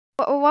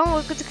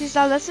Welcome to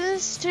Krishna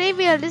lessons. Today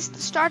we are the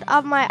start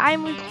of my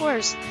iMovie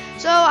course.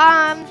 So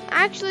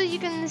actually you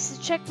can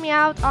check me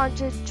out on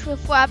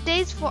for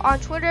updates on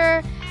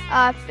Twitter,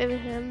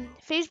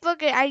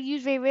 Facebook. I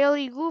use very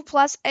rarely. Google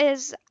Plus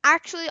is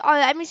actually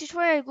on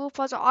Twitter and Google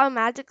Plus are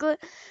automatic,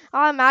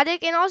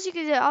 and also you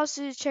can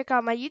also check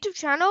out my YouTube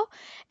channel,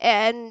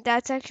 and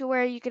that's actually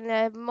where you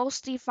can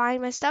mostly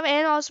find my stuff.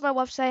 And also my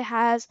website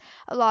has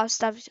a lot of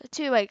stuff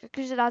too, like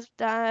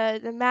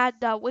the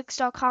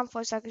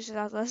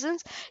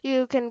mad.wix.com/lessons.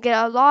 You can get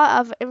a lot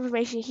of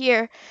information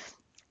here.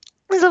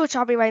 It's a little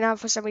choppy right now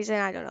for some reason,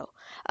 I don't know.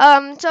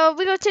 So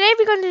today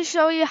we're going to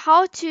show you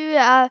how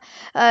to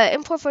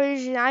import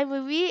footage in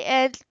iMovie,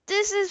 and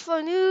this is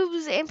for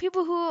noobs and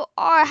people who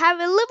are have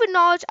a little bit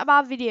knowledge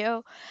about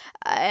video,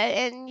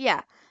 and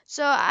yeah.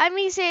 So I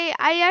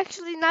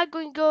actually not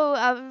going to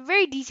go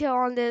very detailed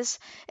on this.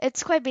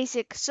 It's quite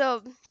basic.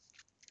 So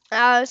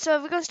we're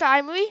gonna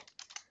start iMovie.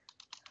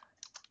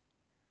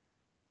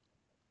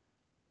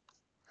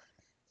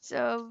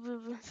 So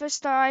first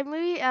start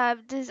iMovie.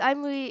 This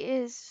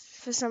iMovie is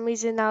for some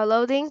reason now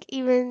loading.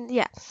 Even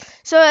yeah.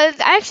 So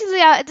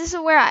actually, this is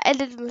where I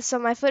edited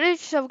some of my footage.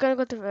 So we're gonna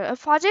go to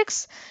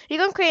projects. You're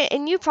gonna create a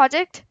new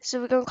project. So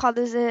we're gonna call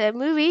this a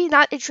movie,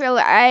 not a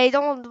trailer. I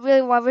don't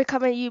really want to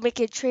recommend you make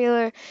a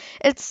trailer.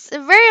 It's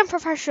very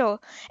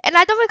unprofessional, and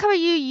I don't recommend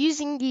you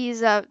using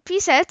these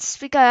presets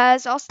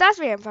because also that's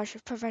very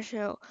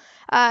unprofessional.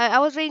 I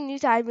was very new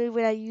to iMovie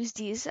when I used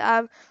these.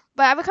 But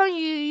I recommend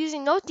you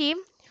using no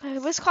theme.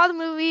 Let's call the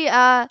movie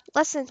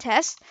lesson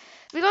test.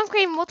 We're going to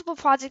create multiple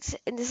projects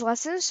in this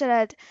lesson so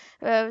that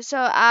we're going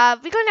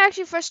to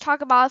actually first talk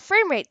about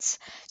frame rates.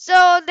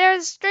 So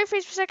there's 30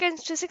 frames per second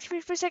to 60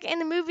 frames per second, and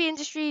the movie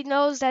industry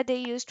knows that they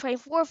use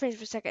 24 frames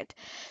per second.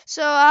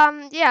 So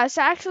yeah,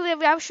 so actually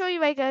I'll show you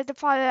like the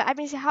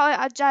product. How it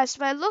adjusts,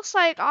 but it looks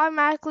like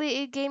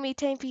automatically it gave me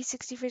 10p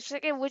 60 frames per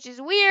second, which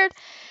is weird.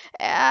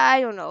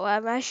 I don't know.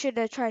 I should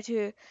try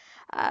to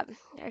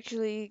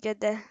actually get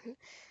the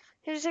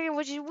here's a second,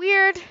 which is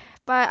weird,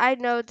 but I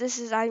know this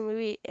is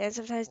iMovie, and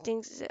sometimes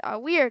things are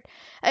weird.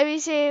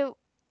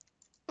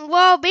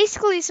 Well,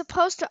 basically, it's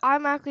supposed to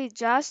automatically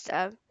adjust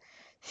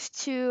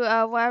to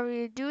whatever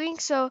you're doing.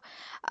 So,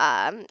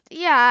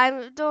 yeah,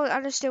 I don't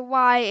understand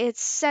why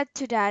it's set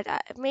to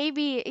that.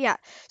 Maybe, yeah.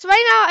 So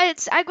right now,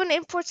 I'm gonna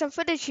import some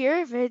footage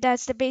here.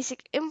 That's the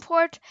basic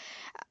import.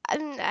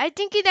 And I'm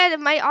thinking that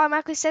it might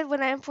automatically set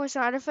when I import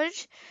some other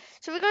footage.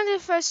 So we're going to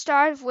first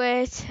start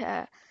with,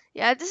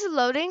 yeah, this is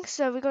loading,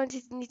 so we're going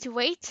to need to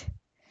wait.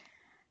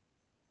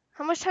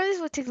 How much time this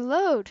will take to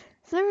load?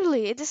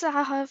 Literally, this is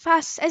how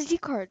fast SD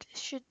card. It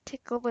should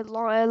take a little bit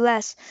longer,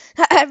 less.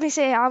 Let me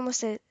say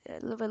almost a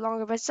little bit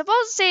longer, but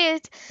suppose to say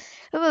it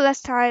a little bit less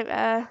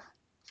time.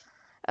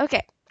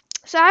 Okay.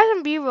 So I have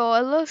some B-roll.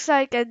 It looks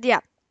like,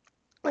 yeah.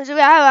 So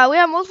we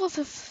have multiple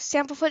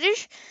sample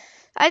footage.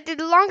 I did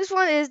the longest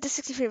one is the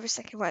 60 frames per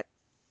second one.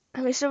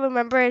 I still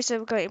remember it, so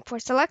we're going to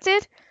import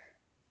selected.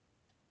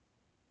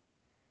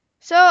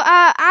 So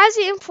as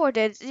you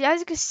imported, as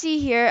you can see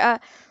here,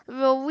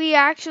 well, we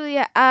actually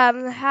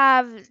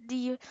have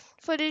the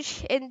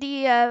footage in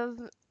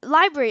the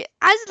library.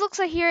 As it looks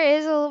like here, it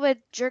is a little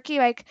bit jerky,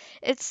 like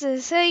it's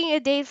saying a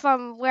date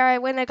from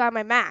when I got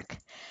my Mac,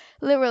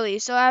 literally.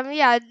 So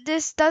yeah,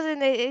 this doesn't.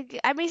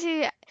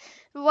 See,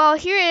 well,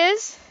 here it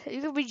is.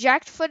 You can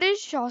reject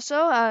footage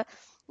also.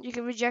 You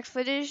can reject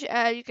footage.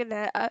 You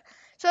can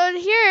so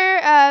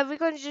here, we're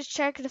going to just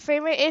check the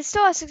frame rate. It's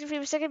still at 60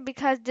 frames per second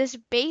because this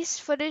base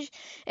footage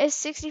is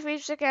 60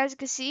 frames per second, as you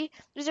can see.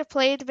 These are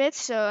played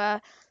bits, so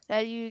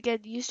you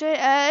get used to it.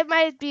 It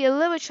might be a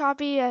little bit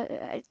choppy.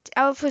 I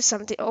will put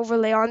something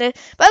overlay on it,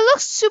 but it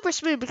looks super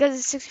smooth because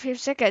it's 60 frames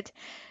per second.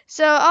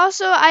 So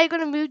also, I'm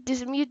gonna mute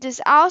this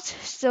out.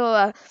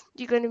 So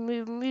you're gonna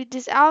mute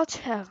this out.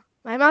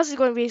 My mouse is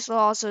going to be slow.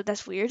 Also,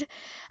 that's weird.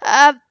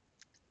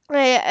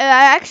 Wait,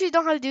 I actually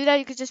don't know how to do that.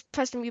 You could just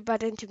press the mute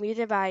button to mute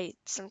it by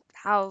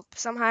somehow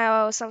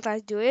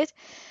sometimes do it.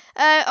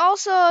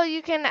 Also,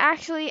 you can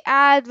actually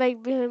add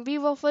like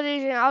B-roll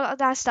footage and all of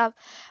that stuff.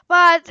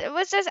 But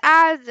let's just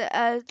add.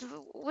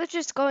 We're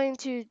just going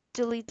to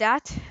delete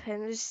that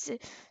and just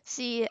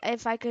see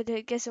if I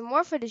could get some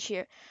more footage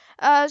here.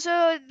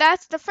 So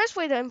that's the first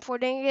way to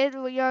importing it.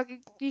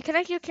 You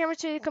connect your camera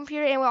to your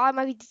computer and will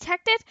automatically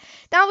detect it.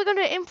 Now we're going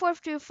to import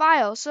to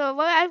file. So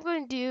what I'm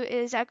going to do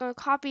is I'm going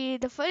to copy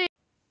the footage.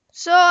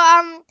 So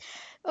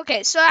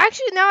okay, so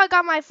actually now I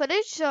got my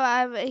footage, so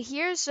I'm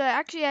here. So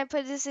actually I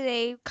put this in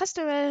a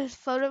custom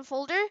photo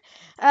folder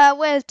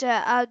with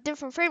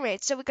different frame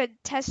rates, so we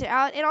could test it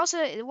out. And also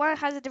one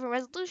has a different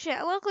resolution.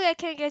 And luckily I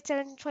can't get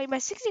 1020 by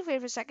 60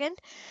 frames per second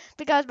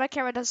because my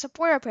camera doesn't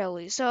support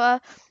apparently. So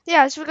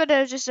yeah, so we're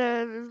gonna just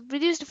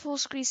reduce the full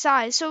screen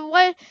size. So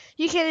what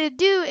you can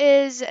do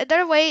is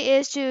another way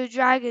is to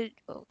drag it.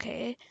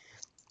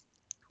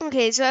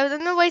 Okay, so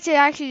another way to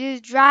actually do is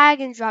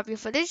drag and drop your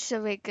footage. So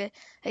like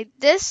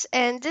this,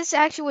 and this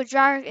actually will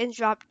drag and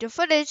drop your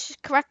footage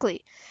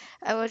correctly.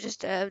 I will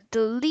just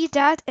delete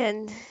that,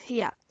 and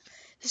yeah.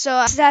 So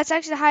that's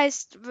actually the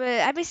highest.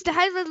 I mean, the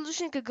highest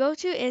resolution it could go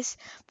to is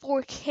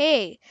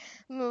 4K.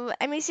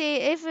 I mean,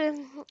 say if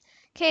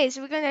okay,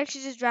 so we're gonna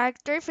actually just drag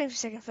 30 frames per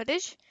second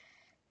footage.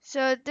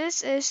 So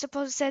this is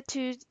supposed to set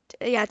to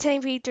yeah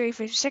 1080p 30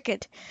 frames per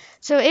second.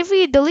 So if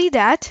we delete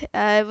that,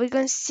 we're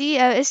going to see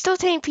it's still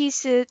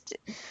 1080p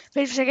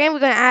frames per second.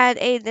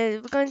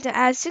 We're going to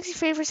add 60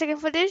 frames per second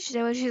footage,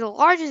 which is the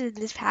largest in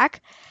this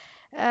pack.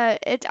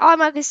 It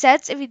automatically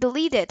sets if you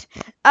delete it.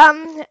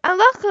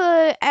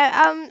 Unluckily,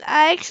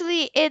 I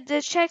actually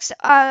it checks.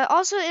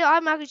 Also, it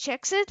automatically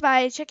checks it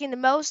by checking the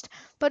most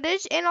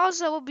footage, and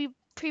also will be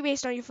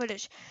pre-based on your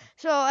footage.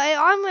 So it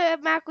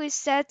automatically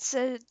sets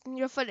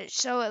your footage.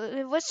 So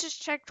let's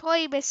just check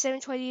 20 by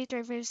 720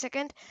 30 frames per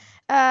second.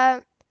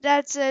 Uh,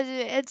 that's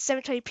it's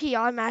 720p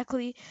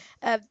automatically.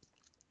 Uh,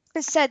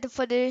 set the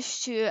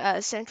footage to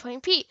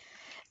 720p.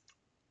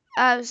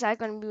 So I'm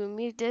gonna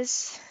mute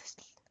this.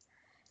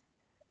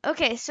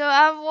 Okay, so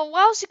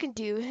what else you can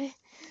do?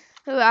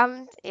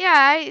 Yeah,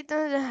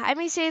 I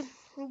may say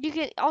you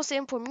can also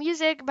import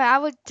music, but I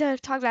would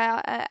talk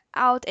that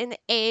out in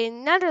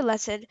another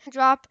lesson.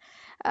 Drop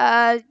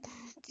uh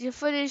your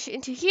footage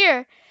into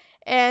here,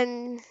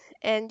 and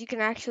you can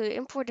actually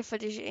import the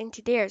footage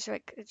into there. So I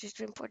could just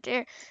import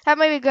there. That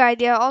might be a good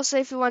idea. Also,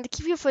 if you want to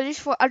keep your footage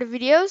for other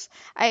videos,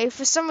 I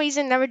for some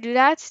reason never do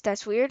that.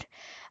 That's weird.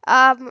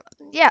 Um,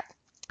 yeah.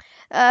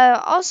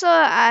 Also,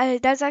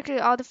 that's actually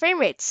all the frame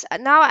rates.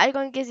 Now I'm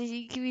going to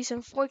give you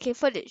some 4K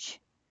footage.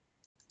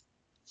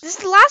 This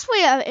is the last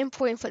way of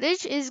importing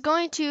footage is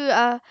going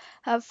to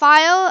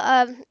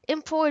file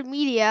import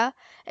media,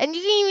 and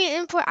you can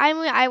even import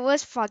iMovie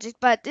iOS project.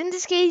 But in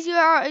this case,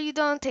 you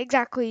don't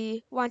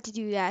exactly want to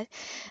do that.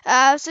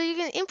 So you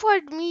can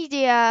import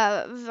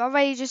media.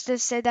 Already just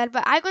said that,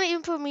 but I'm gonna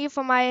import media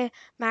from my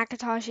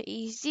Macintosh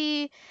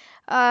EZ.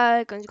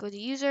 Going to go to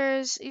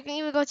users. You can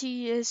even go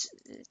to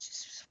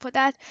just put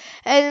that,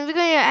 and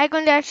I'm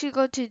going to actually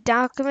go to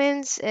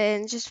documents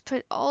and just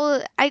put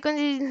all. I'm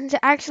going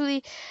to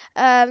actually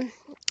um,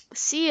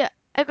 see,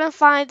 I'm gonna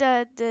find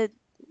the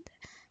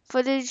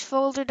footage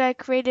folder that I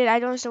created. I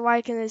don't know why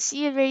I can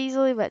see it very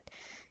easily, but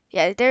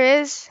yeah,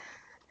 there is.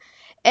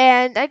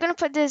 And I'm gonna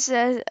put this.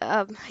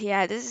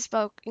 Yeah, this is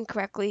spelled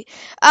incorrectly.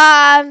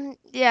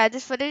 Yeah,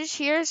 this footage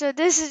here. So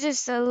this is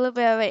just a little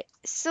bit of a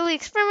silly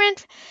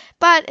experiment,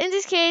 but in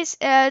this case,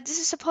 this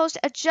is supposed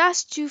to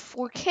adjust to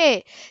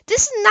 4K.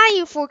 This is not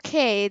even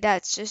 4K.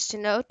 That's just to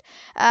note.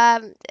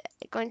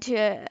 Going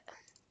to.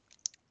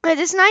 This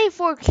is not even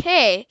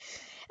 4K.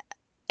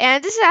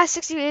 And this is at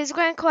 60, it's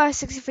going to call at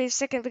 60 frames per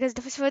second because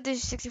the footage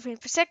is 60 frames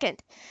per second.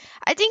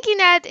 I'm thinking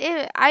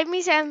that I'm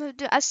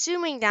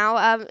assuming now,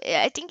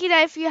 I thinking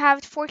that if you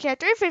have 4K at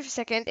 30 frames per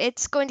second,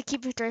 it's going to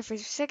keep it 30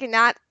 frames per second,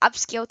 not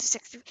upscale to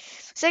 60 frames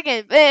per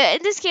second. But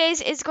in this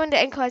case, it's going to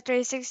encode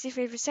 30, 60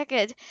 frames per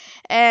second.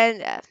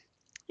 And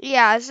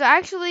yeah, so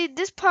actually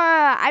this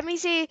part, I may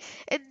say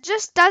it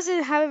just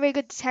doesn't have a very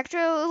good detector,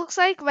 it looks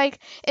like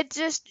it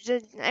just,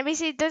 I may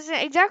say it doesn't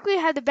exactly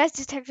have the best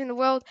detector in the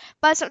world,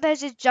 but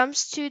sometimes it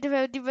jumps to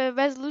the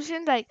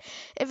resolution, like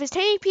if it's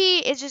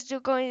 1080p, it's just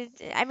going,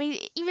 I mean,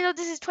 even though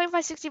this is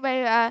 2560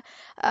 by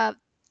uh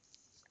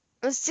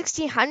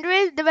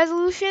 1600 the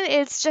resolution,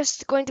 it's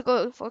just going to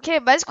go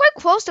 4K, but it's quite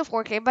close to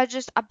 4K, but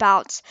just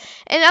about.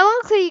 And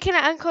ironically, you can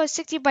encode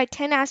 60 by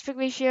 10 aspect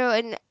ratio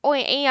and or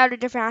any other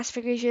different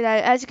aspect ratio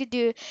that as you could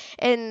do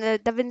in the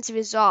DaVinci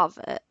Resolve.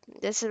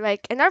 This is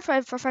like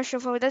another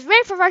professional photo that's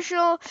very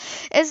professional.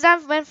 It's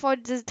not meant for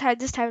this type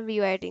of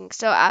video editing.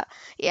 So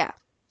yeah.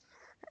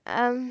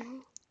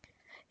 Um,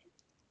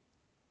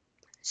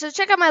 So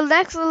check out my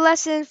next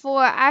lesson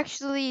for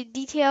actually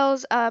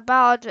details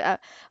about.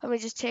 Let me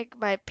just check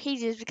my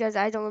pages because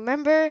I don't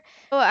remember.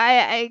 So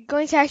I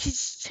going to actually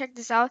check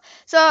this out.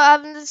 So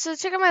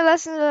check out my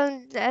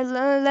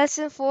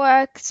lesson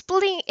for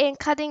splitting and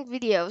cutting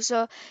video.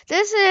 So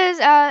this is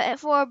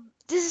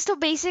this is still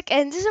basic,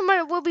 and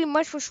will be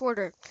much more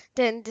shorter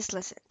than this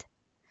lesson.